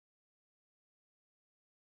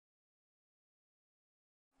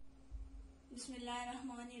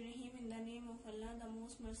Bismillahirrahmanirrahim. In the name of Allah, the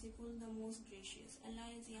most merciful, the most gracious. Allah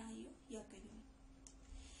is Ya Hayyu Ya Qayyum.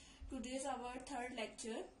 Today is our third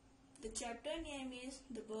lecture. The chapter name is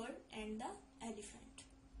The Bird and the Elephant.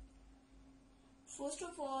 First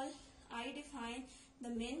of all, I define the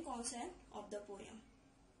main concept of the poem.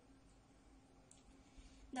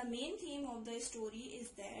 The main theme of the story is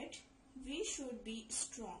that we should be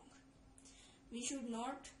strong. We should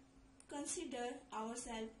not consider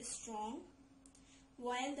ourselves strong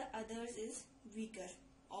while the others is weaker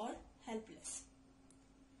or helpless.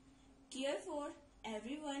 Care for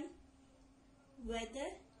everyone whether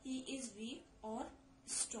he is weak or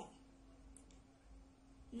strong.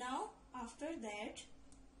 Now after that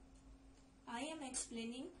I am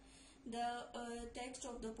explaining the text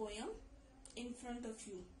of the poem in front of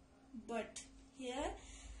you, but here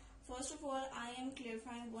first of all I am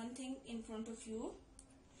clarifying one thing in front of you.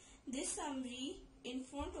 This summary in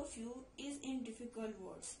front of you is in difficult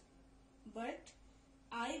words, but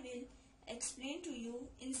I will explain to you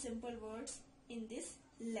in simple words in this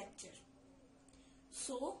lecture.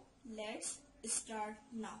 So let's start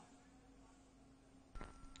now.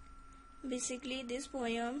 Basically this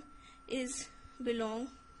poem is belong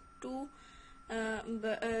to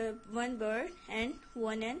one bird and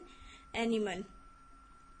one animal.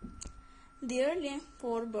 There live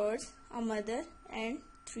 4 birds, a mother and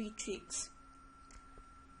 3 chicks.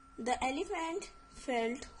 The elephant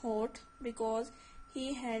felt hot because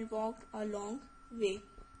he had walked a long way.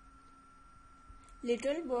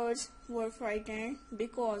 Little birds were frightened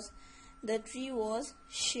because the tree was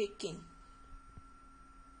shaking.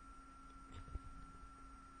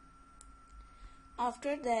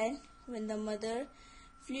 After that, when the mother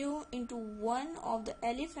flew into one of the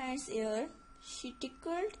elephant's ear, she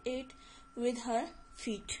tickled it with her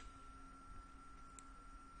feet.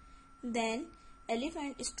 Then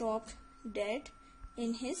elephant stopped dead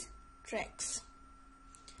in his tracks.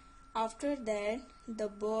 After that, the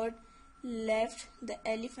bird left the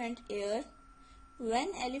elephant's ear.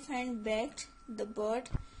 When elephant begged the bird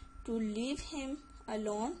to leave him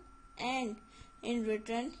alone, and in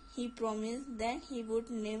return he promised that he would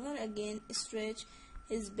never again stretch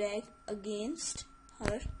his back against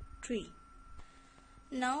her tree.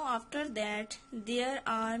 Now after that, there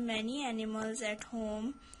are many animals at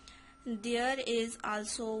home. There is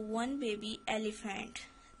also one baby elephant.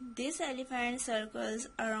 This elephant circles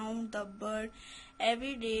around the bird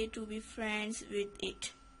every day to be friends with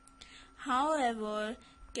it. However,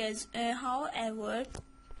 the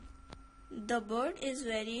bird is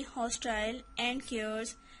very hostile and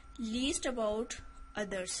cares least about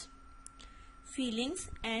others' feelings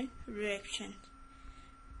and reactions.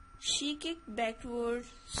 She kicked backward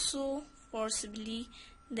so forcibly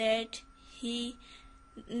that the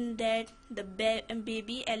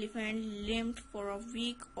baby elephant limped for a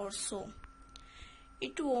week or so.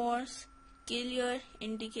 It was clear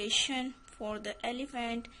indication for the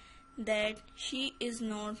elephant that she is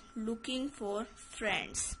not looking for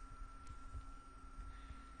friends.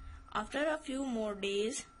 After a few more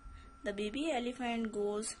days, the baby elephant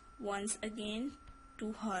goes once again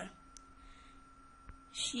to her.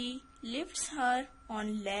 She lifts her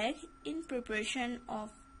on leg in preparation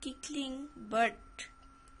of kicking, but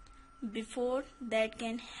before that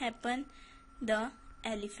can happen, the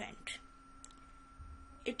elephant,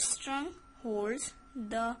 its trunk holds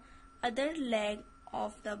the other leg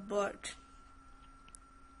of the bird.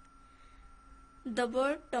 The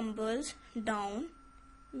bird tumbles down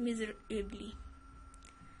miserably.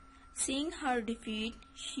 Seeing her defeat,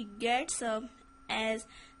 she gets up as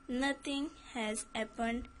nothing has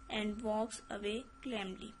happened and walks away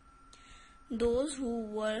calmly. Those who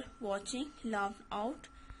were watching laughed out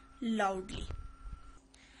loudly.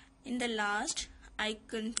 In the last, I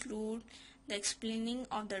conclude the explaining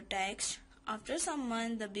of the text. After some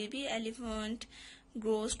months, the baby elephant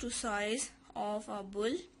grows to size of a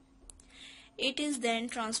bull. It is then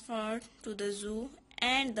transferred to the zoo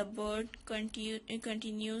and the bird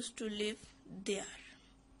continues to live there.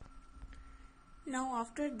 Now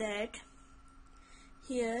after that,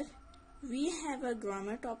 here we have a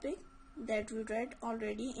grammar topic that we read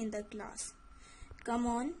already in the class. Come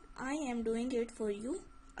on, I am doing it for you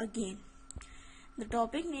again. The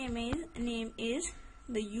topic name is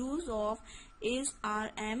the use of is,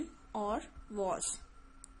 are, am or was.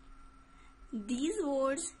 These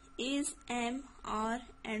words is, am, are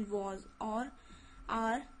and was or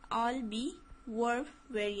are all be verb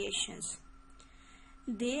variations.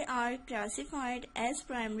 They are classified as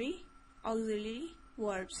primary auxiliary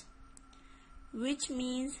verbs, which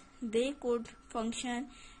means they could function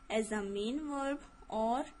as a main verb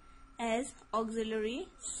or as auxiliary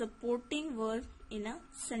supporting verb in a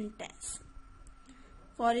sentence.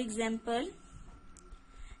 For example,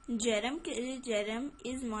 Jerem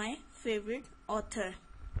is my favorite author.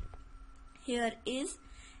 Here is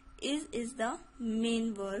the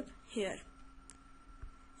main verb here.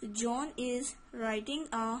 John is writing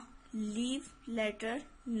a leave letter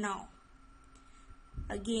now.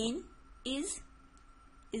 Again, is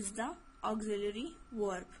the auxiliary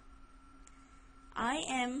verb. I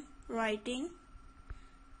am writing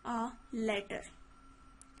a letter.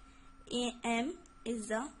 Am is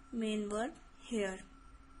the main verb here.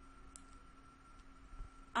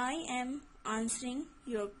 I am answering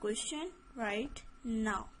your question right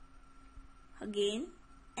now. Again,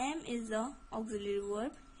 am is the auxiliary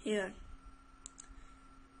verb here.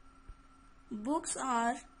 Books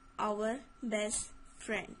are our best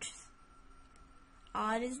friends.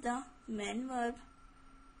 Are is the main verb.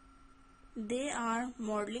 They are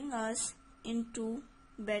modeling us into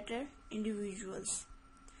better individuals.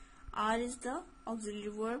 Are is the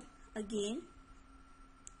auxiliary verb again.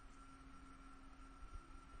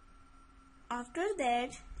 After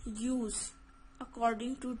that, use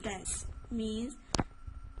according to tense means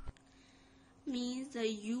the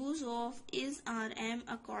use of is or am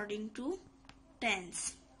according to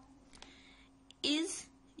tense. Is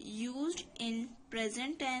used in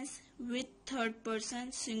present tense with third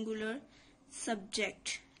person singular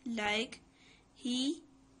subject like he,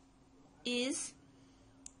 is,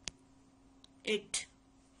 it.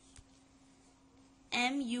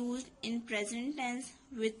 Am used in present tense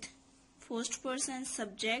with first person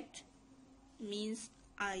subject means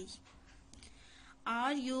I.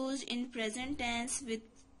 Are used in present tense with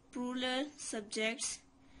plural subjects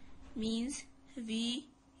means we,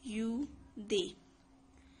 you, they.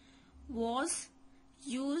 Was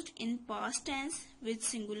used in past tense with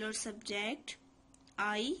singular subject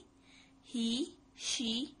I, he,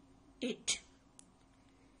 she, it.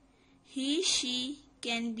 He, she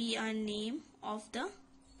can be a name of the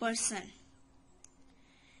person.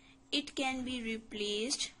 It can be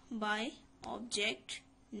replaced by object.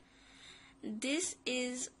 This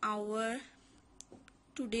is our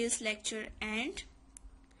today's lecture, and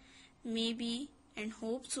maybe and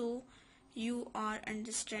hope so you are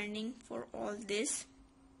understanding for all this.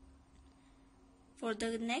 For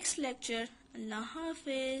the next lecture, Allah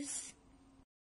Hafiz.